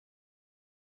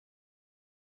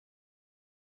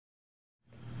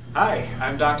Hi,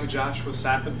 I'm Dr. Josh with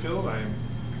Sappenfield. I'm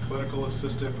a clinical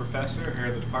assistant professor here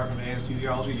at the Department of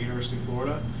Anesthesiology, University of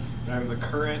Florida, and I'm the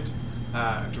current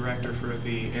director for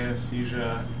the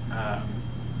Anesthesia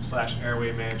 /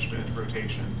 Airway Management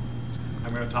rotation.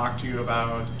 I'm going to talk to you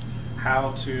about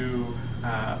how to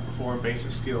perform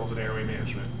basic skills in airway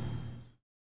management.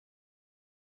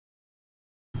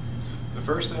 The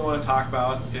first thing I want to talk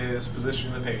about is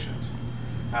positioning the patient.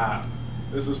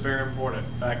 This is very important.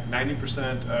 In fact,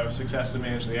 90% of success to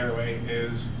manage the airway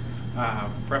is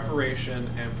preparation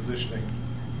and positioning.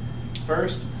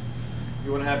 First,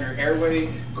 you want to have your airway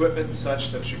equipment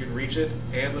such that you can reach it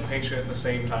and the patient at the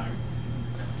same time.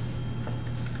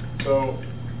 So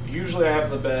usually I have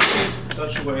the bed in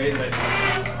such a way that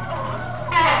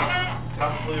I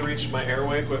comfortably reach my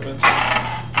airway equipment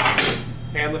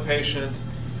and the patient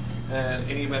and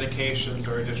any medications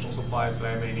or additional supplies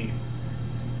that I may need.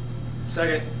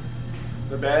 Second,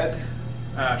 the bed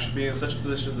should be in such a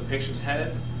position that the patient's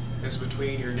head is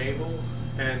between your navel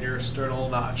and your sternal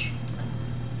notch.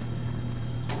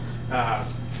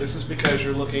 This is because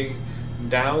you're looking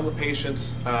down the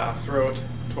patient's throat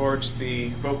towards the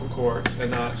vocal cords and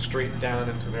not straight down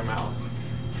into their mouth.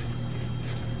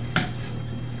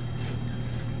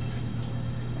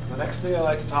 The next thing I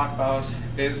like to talk about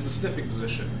is the sniffing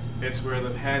position. It's where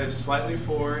the head is slightly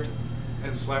forward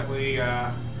and slightly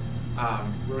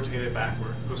rotated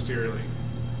backward, posteriorly.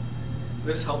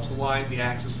 This helps align the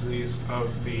axes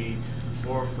of the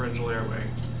oropharyngeal airway.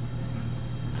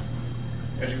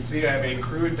 As you can see, I have a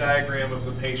crude diagram of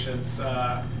the patient's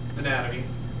anatomy.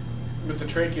 With the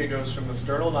trachea goes from the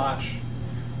sternal notch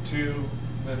to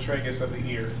the tragus of the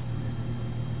ear.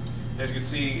 As you can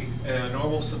see, in a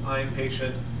normal supine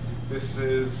patient, this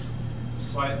is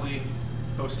slightly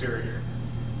posterior.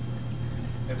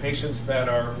 In patients that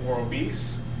are more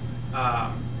obese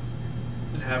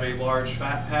and have a large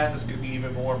fat pad, this could be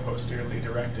even more posteriorly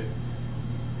directed.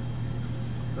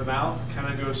 The mouth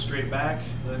kind of goes straight back.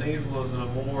 The nasal is in a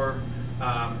more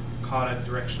caught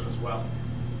direction as well.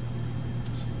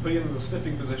 Putting it in the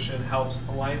sniffing position helps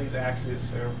align these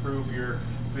axes and improve your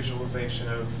visualization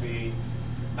of the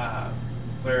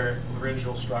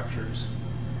laryngeal structures.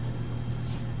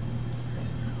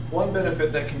 One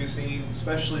benefit that can be seen,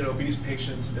 especially in obese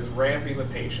patients, is ramping the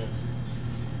patient.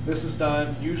 This is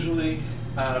done usually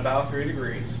at about 3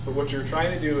 degrees, but what you're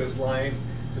trying to do is line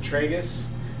the tragus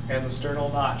and the sternal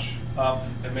notch up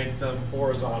and make them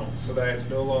horizontal so that it's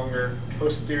no longer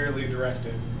posteriorly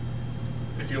directed.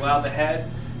 If you allow the head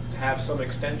to have some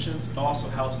extensions, it also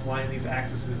helps line these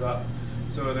axes up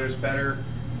so there's better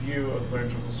view of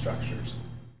laryngeal structures.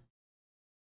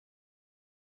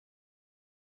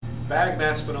 Bag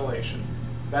mask ventilation.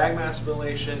 Bag mask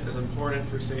ventilation is important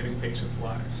for saving patients'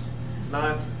 lives. It's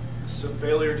not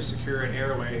failure to secure an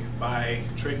airway by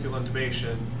tracheal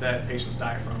intubation that patients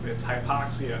die from. It's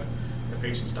hypoxia that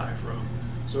patients die from.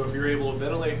 So if you're able to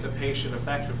ventilate the patient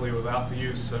effectively without the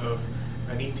use of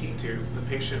an ET tube, the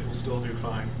patient will still do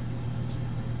fine.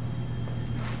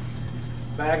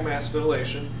 Bag mask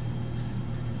ventilation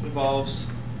involves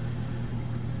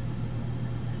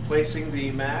placing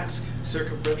the mask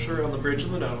circumferentially on the bridge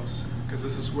of the nose, because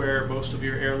this is where most of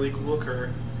your air leak will occur,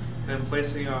 and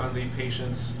placing it on the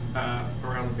patient's,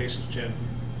 around the patient's chin.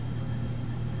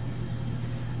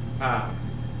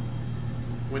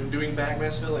 When doing bag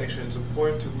mask ventilation, it's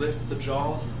important to lift the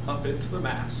jaw up into the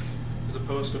mask as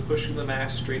opposed to pushing the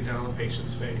mask straight down the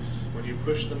patient's face. When you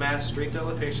push the mask straight down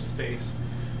the patient's face,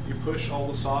 you push all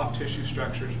the soft tissue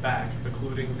structures back,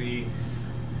 including the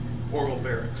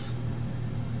oropharynx.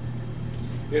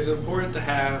 It is important to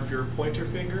have your pointer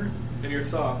finger and your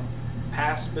thumb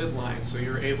past midline so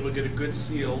you're able to get a good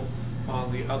seal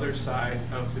on the other side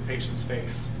of the patient's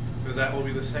face, because that will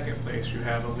be the second place you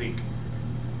have a leak.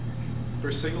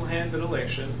 For single hand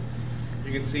ventilation,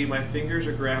 you can see my fingers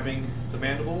are grabbing the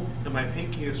mandible and my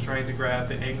pinky is trying to grab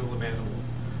the angle of the mandible.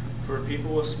 For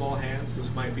people with small hands,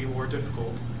 this might be more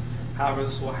difficult. However,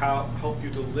 this will help you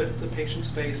to lift the patient's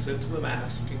face into the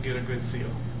mask and get a good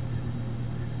seal.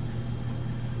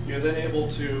 You're then able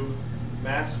to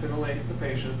mask ventilate the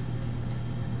patient,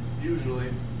 usually,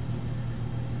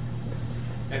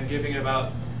 and giving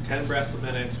about 10 breaths a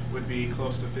minute would be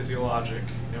close to physiologic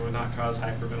and would not cause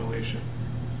hyperventilation.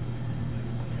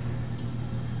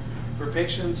 For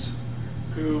patients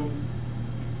who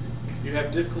you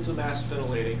have difficulty mask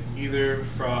ventilating, either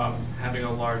from having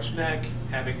a large neck,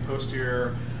 having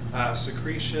posterior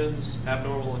secretions,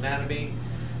 abnormal anatomy,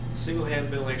 single-hand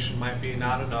ventilation might be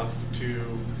not enough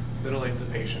to ventilate the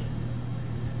patient.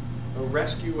 A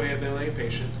rescue way of ventilating a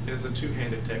patient is a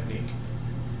two-handed technique.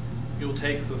 You'll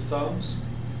take the thumbs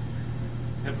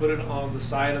and put it on the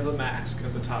side of the mask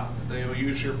at the top. Then you'll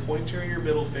use your pointer and your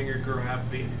middle finger to grab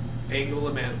the angle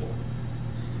of the mandible.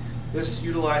 This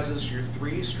utilizes your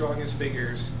 3 strongest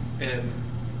fingers in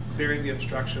clearing the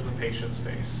obstruction of the patient's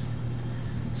face.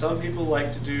 Some people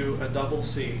like to do a double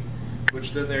C,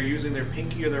 which then they're using their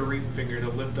pinky or their ring finger to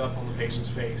lift up on the patient's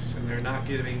face, and they're not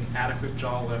getting adequate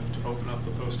jaw lift to open up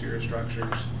the posterior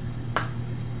structures.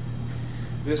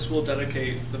 This will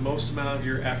dedicate the most amount of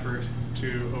your effort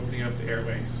to opening up the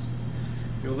airways.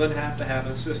 You'll then have to have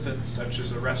an assistant, such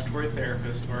as a respiratory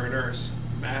therapist or a nurse,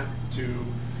 to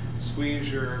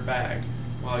squeeze your bag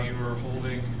while you are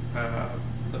holding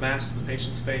the mask to the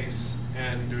patient's face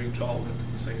and doing jaw lift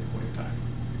at the same point in time.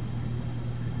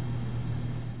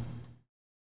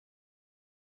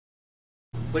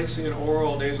 Placing an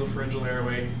oral nasopharyngeal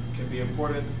airway can be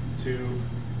important to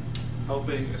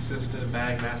helping assist in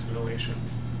bag mask ventilation.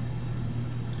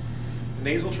 The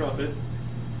nasal trumpet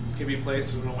can be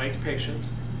placed in an awake patient,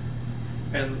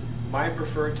 and my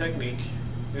preferred technique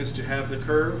is to have the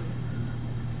curve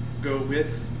go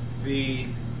with the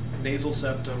nasal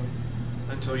septum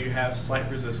until you have slight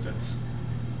resistance.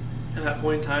 At that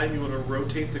point in time, you want to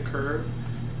rotate the curve,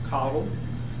 caudal,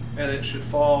 and it should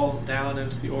fall down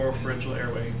into the oropharyngeal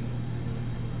airway.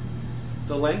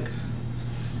 The length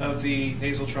of the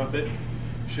nasal trumpet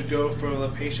should go from the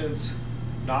patient's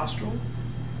nostril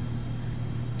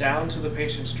down to the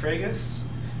patient's tragus,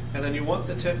 and then you want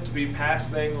the tip to be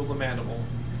past the angle of the mandible.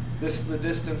 This is the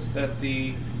distance that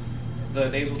the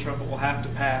nasal trumpet will have to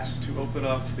pass to open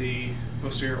up the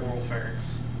posterior oral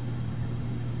pharynx.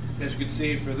 As you can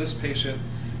see, for this patient,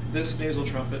 this nasal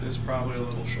trumpet is probably a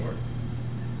little short.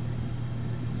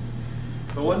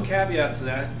 The one caveat to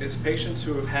that is patients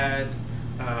who have had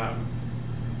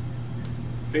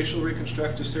facial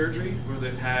reconstructive surgery, where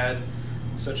they've had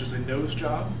such as a nose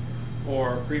job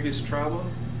or previous trauma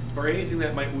or anything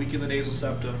that might weaken the nasal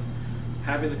septum,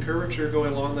 having the curvature go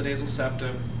along the nasal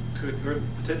septum could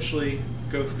potentially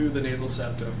go through the nasal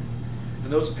septum.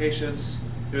 In those patients,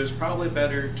 it is probably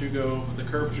better to go the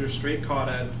curvature straight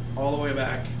caudate all the way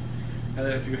back, and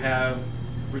then if you have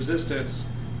resistance,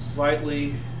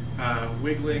 slightly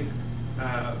wiggling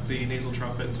the nasal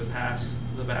trumpet to pass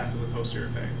the back of the posterior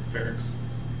pharynx.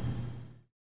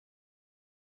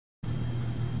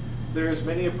 There's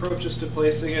many approaches to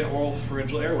placing an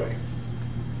oropharyngeal airway.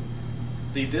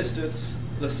 The distance,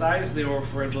 the size of the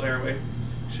oropharyngeal airway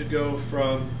should go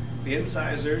from the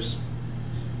incisors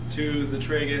to the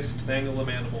tragus to the angle of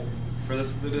the mandible. For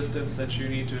this is the distance that you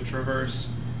need to traverse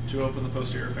to open the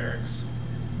posterior pharynx.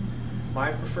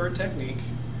 My preferred technique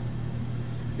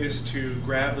is to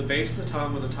grab the base of the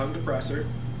tongue with a tongue depressor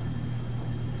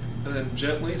and then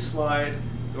gently slide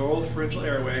the oropharyngeal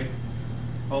airway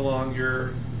along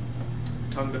your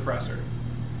tongue depressor.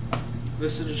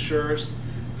 This ensures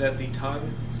that the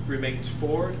tongue remains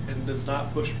forward and does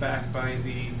not push back by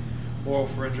the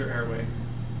oropharyngeal airway.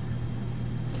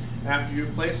 After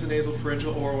you've placed the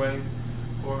nasopharyngeal airway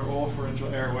or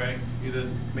oropharyngeal airway, you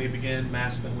then may begin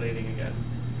mask ventilating again.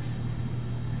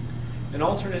 An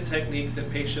alternate technique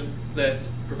that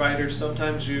providers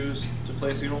sometimes use to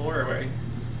place the oral airway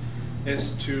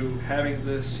is to having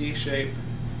the C shape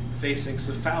facing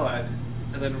cephalad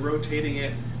and then rotating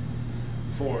it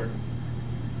forward.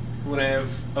 When I have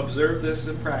observed this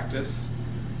in practice,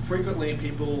 frequently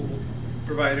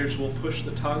providers will push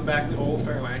the tongue back in the oral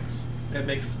pharynx. It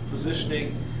makes the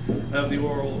positioning of the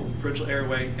oropharyngeal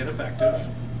airway ineffective.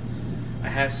 I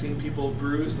have seen people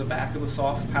bruise the back of the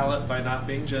soft palate by not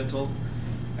being gentle,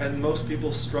 and most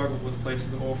people struggle with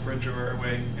placing the oropharyngeal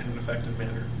airway in an effective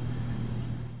manner.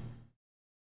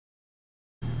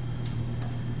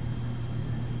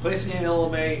 Placing an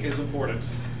LMA is important.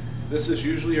 This is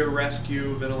usually a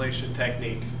rescue ventilation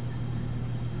technique.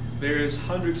 There's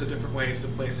hundreds of different ways to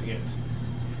placing it.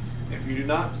 If you do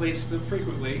not place them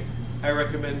frequently, I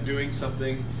recommend doing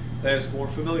something that is more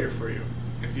familiar for you.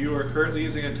 If you are currently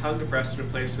using a tongue depressor to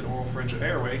place an oropharyngeal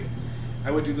airway,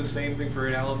 I would do the same thing for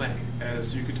an LMA,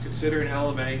 as you could consider an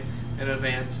LMA an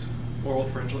advanced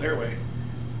oropharyngeal airway.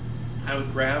 I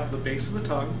would grab the base of the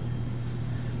tongue,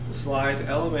 slide the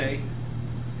LMA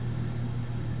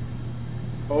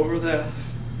over the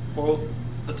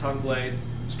tongue blade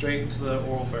straight into the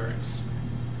oral pharynx.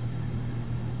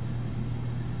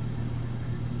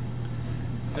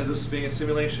 As this being a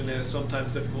simulation, it is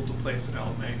sometimes difficult to place an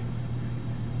LMA.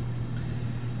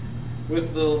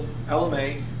 With the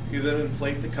LMA, you then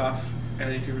inflate the cuff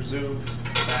and you can resume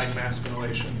bag mask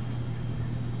ventilation.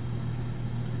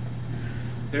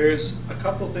 There's a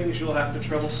couple things you'll have to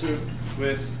troubleshoot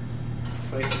with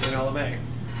placing an LMA.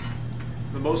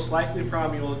 The most likely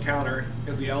problem you'll encounter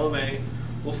is the LMA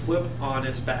will flip on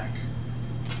its back.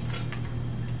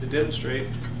 To demonstrate,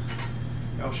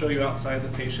 I'll show you outside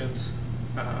the patient's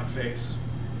face.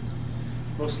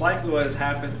 Most likely what has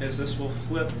happened is this will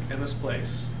flip in this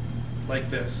place, like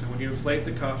this, and when you inflate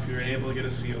the cuff, you're able to get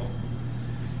a seal.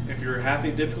 If you're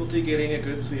having difficulty getting a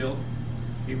good seal,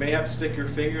 you may have to stick your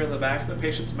finger in the back of the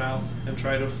patient's mouth and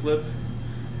try to flip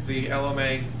the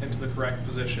LMA into the correct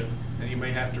position, and you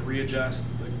may have to readjust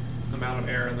the amount of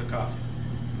air in the cuff.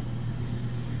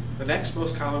 The next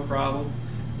most common problem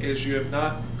is you have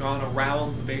not gone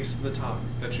around the base of the tongue,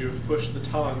 that you have pushed the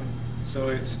tongue so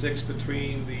it sticks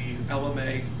between the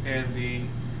LMA and the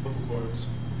vocal cords.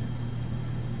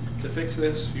 To fix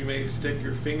this, you may stick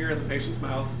your finger in the patient's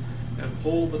mouth and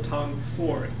pull the tongue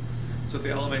forward so that the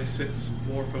LMA sits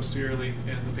more posteriorly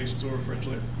in the patient's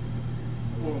oropharyngeal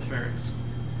pharynx.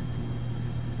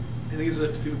 And these are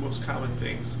the two most common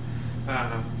things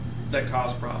that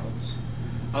cause problems.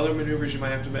 Other maneuvers you might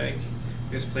have to make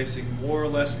is placing more or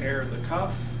less air in the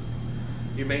cuff.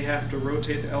 You may have to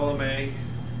rotate the LMA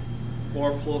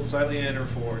or pull it slightly in or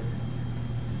forward.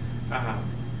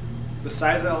 The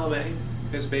size of LMA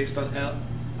is based on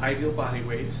ideal body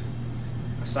weight.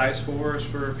 A size 4 is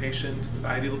for a patient with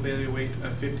ideal body weight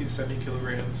of 50 to 70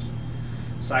 kilograms.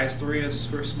 Size 3 is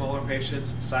for smaller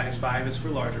patients. Size 5 is for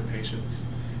larger patients.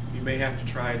 You may have to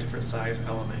try a different size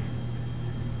LMA.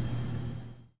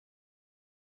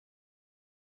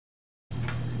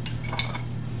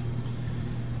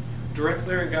 Direct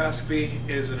laryngoscopy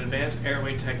is an advanced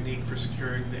airway technique for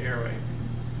securing the airway.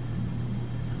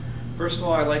 First of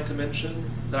all, I'd like to mention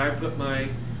that I put my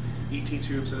ET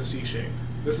tubes in a C shape.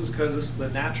 This is because this is the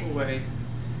natural way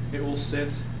it will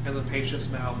sit in the patient's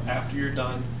mouth after you're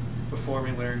done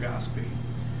performing laryngoscopy.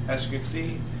 As you can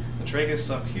see, the trachea is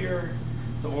up here,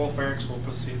 the oral pharynx will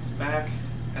proceed back,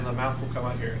 and the mouth will come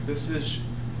out here. This is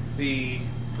the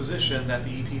position that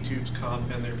the ET tubes come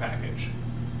in their package.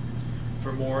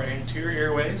 For more anterior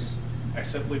airways, I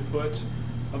simply put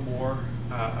a more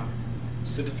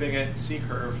significant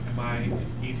C-curve in my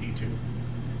ET tube.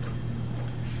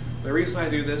 The reason I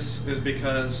do this is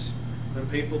because when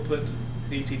people put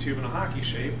the ET tube in a hockey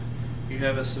shape, you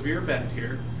have a severe bend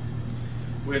here,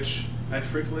 which I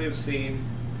frequently have seen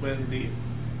when the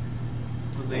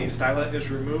stylet is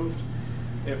removed,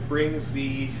 it brings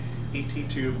the ET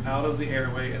tube out of the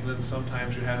airway, and then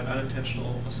sometimes you have an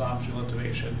unintentional esophageal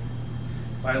intubation.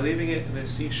 By leaving it in a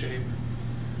C shape,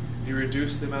 you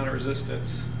reduce the amount of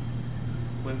resistance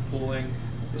when pulling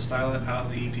the stylet out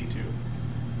of the ET tube.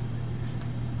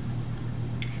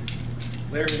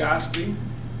 Laryngoscopy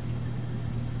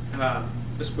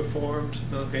is performed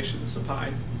when the patient is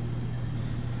supine.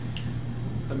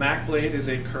 The MAC blade is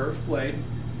a curved blade.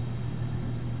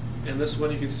 In this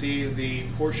one you can see the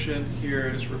portion here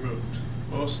is removed.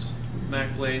 Most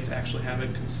MAC blades actually have it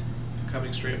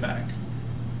coming straight back.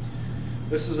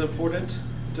 This is important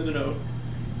to denote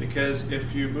because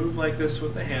if you move like this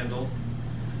with the handle,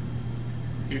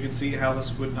 you can see how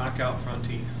this would knock out front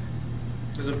teeth.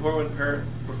 It's important when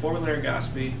performing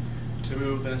laryngoscopy to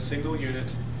move in a single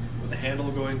unit with the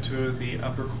handle going to the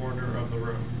upper corner of the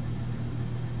room.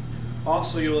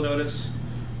 Also, you will notice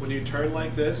when you turn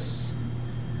like this,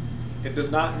 it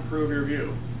does not improve your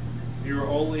view. You're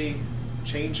only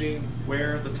changing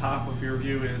where the top of your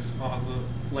view is on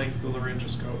the length of the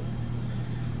laryngoscope.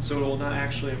 So it will not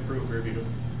actually improve your view.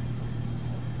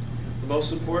 The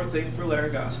most important thing for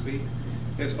laryngoscopy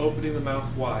is opening the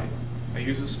mouth wide. I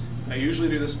usually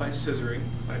do this by scissoring.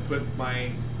 I put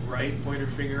my right pointer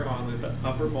finger on the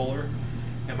upper molar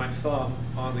and my thumb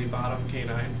on the bottom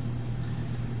canine.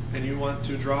 And you want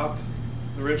to drop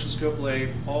the laryngoscope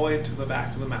blade all the way to the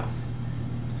back of the mouth.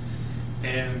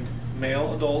 And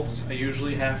male adults, I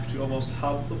usually have to almost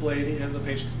hub the blade in the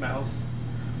patient's mouth.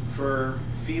 For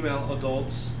female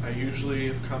adults, I usually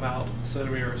have come out a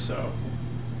centimeter or so.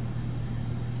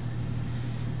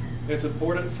 It's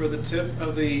important for the tip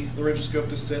of the laryngoscope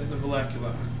to sit in the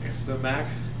vallecula. If the MAC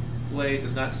blade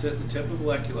does not sit in the tip of the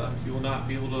vallecula, you will not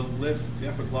be able to lift the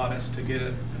epiglottis to get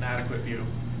an adequate view.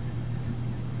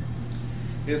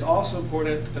 It is also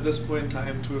important at this point in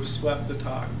time to have swept the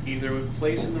tongue, either with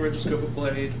placing the laryngoscope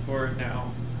blade or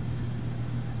now.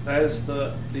 That is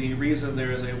the reason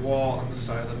there is a wall on the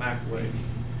side of the MAC blade.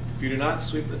 If you do not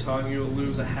sweep the tongue, you will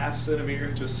lose a ½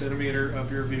 centimeter to a centimeter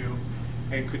of your view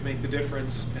and could make the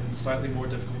difference in slightly more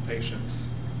difficult patients.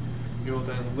 You will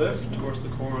then lift towards the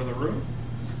corner of the room,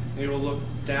 and you will look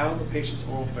down the patient's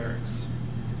oral pharynx.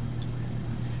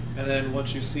 And then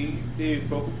once you see the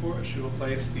vocal cords, you will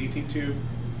place the ET tube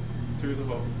through the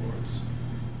vocal cords.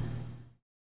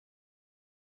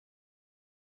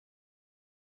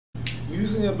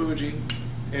 Using a bougie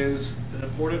is an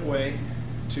important way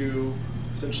to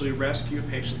potentially rescue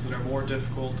patients that are more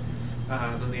difficult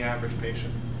than the average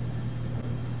patient.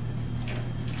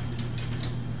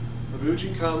 The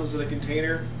Bougie comes in a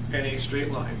container and a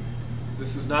straight line.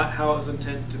 This is not how it's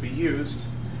intended to be used.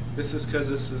 This is because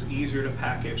this is easier to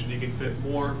package and you can fit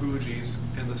more Bougies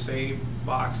in the same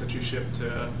box that you ship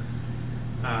to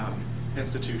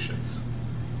institutions.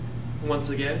 Once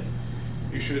again,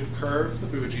 you should curve the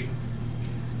Bougie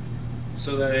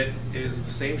so that it is the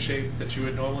same shape that you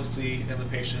would normally see in the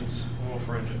patient's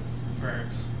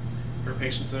oropharynx. For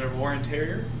patients that are more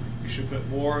anterior, you should put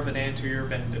more of an anterior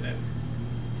bend in it.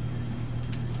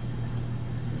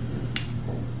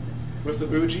 With the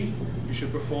Bougie, you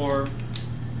should perform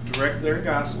direct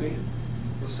laryngoscopy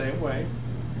the same way.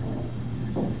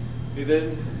 You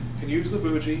then can use the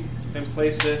Bougie and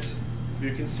place it,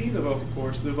 you can see the vocal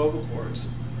cords through the vocal cords,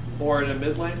 or in a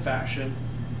midline fashion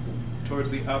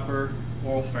towards the upper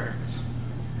oral pharynx.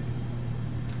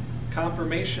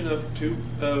 Confirmation of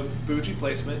Bougie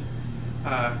placement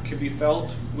can be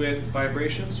felt with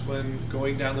vibrations when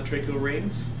going down the tracheal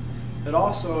rings. It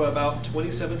also, about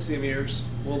 27 centimeters,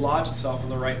 will lodge itself in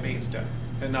the right mainstem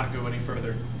and not go any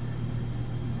further.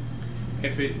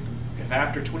 If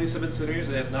after 27 centimeters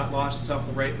it has not lodged itself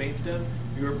in the right mainstem,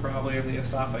 you are probably in the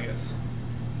esophagus.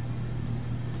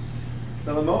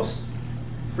 Now, the most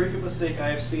frequent mistake I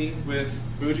have seen with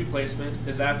Bougie placement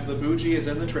is after the Bougie is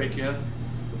in the trachea,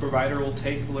 the provider will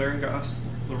take the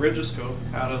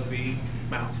laryngoscope out of the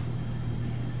mouth.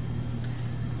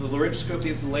 The laryngoscope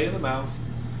needs to lay in the mouth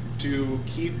to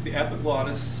keep the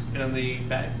epiglottis and the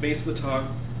base of the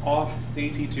tongue off the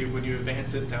ET tube when you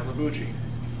advance it down the Bougie.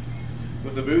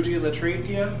 With the Bougie in the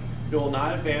trachea, it will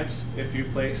not advance if you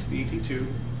place the ET tube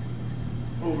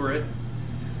over it.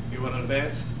 You want to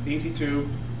advance the ET tube,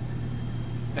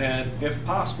 and if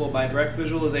possible, by direct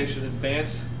visualization,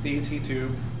 advance the ET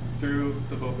tube through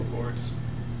the vocal cords.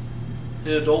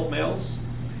 In adult males,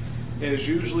 it is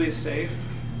usually safe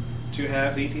to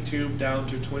have the ET tube down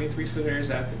to 23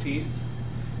 centimeters at the teeth,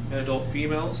 and adult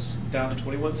females down to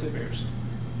 21 centimeters.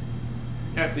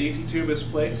 After the ET tube is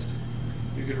placed,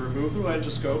 you can remove the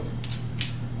laryngoscope,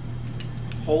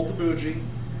 hold the Bougie,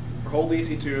 or hold the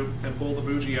ET tube, and pull the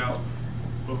Bougie out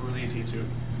over the ET tube.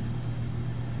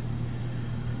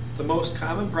 The most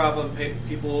common problem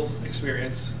people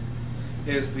experience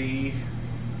is the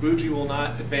Bougie will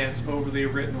not advance over the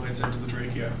arytenoids into the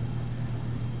trachea.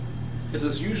 This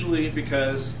is usually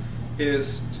because it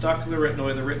is stuck in the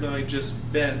arytenoid just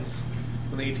bends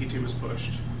when the ET tube is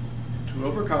pushed. To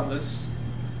overcome this,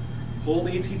 pull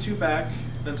the ET tube back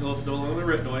until it's no longer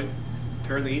the arytenoid,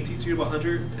 turn the ET tube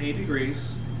 180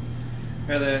 degrees,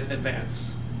 and then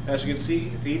advance. As you can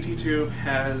see, the ET tube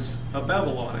has a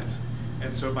bevel on it,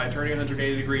 and so by turning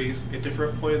 180 degrees, a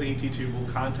different point of the ET tube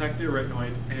will contact the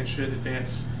arytenoid and it should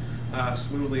advance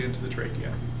smoothly into the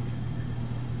trachea.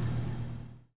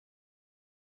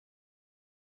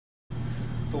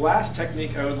 The last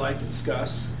technique I would like to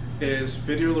discuss is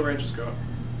video laryngoscope.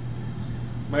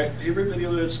 My favorite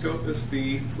video laryngoscope is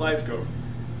the GlideScope,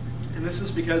 and this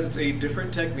is because it's a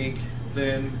different technique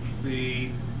than the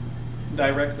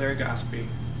direct laryngoscopy.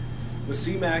 The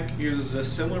CMAC uses a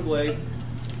similar blade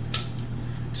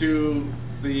to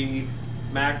the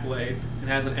MAC blade and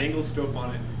has an angled scope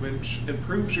on it, which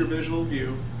improves your visual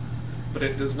view, but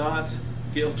it does not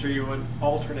give you an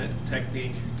alternate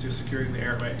technique to securing the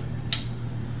airway.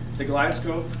 The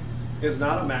GlideScope is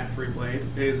not a MAC 3 blade,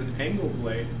 it is an angled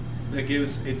blade that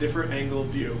gives a different angled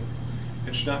view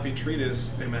and should not be treated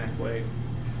as a MAC blade.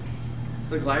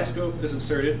 The GlideScope is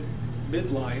inserted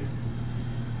midline,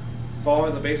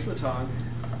 following the base of the tongue,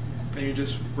 and you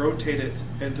just rotate it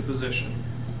into position.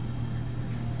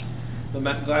 The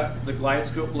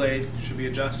GlideScope blade should be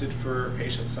adjusted for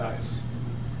patient size.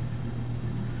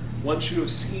 Once you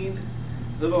have seen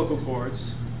the vocal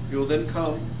cords, you will then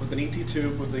come with an ET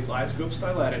tube with the GlideScope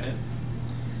stylet in it,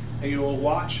 and you will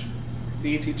watch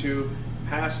the ET tube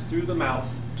pass through the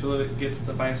mouth till it gets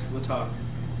the base of the tongue.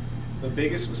 The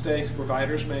biggest mistake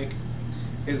providers make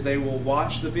is they will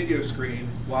watch the video screen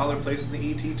while they're placing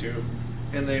the ET tube,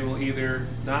 and they will either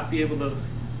not be able to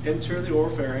enter the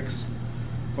oropharynx,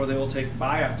 or they will take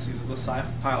biopsies of the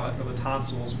siph pilot or the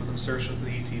tonsils with insertion of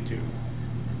the ET tube.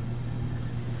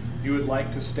 You would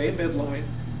like to stay midline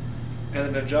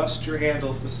and then adjust your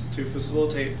handle to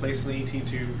facilitate placing the ET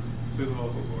tube through the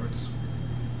vocal cords.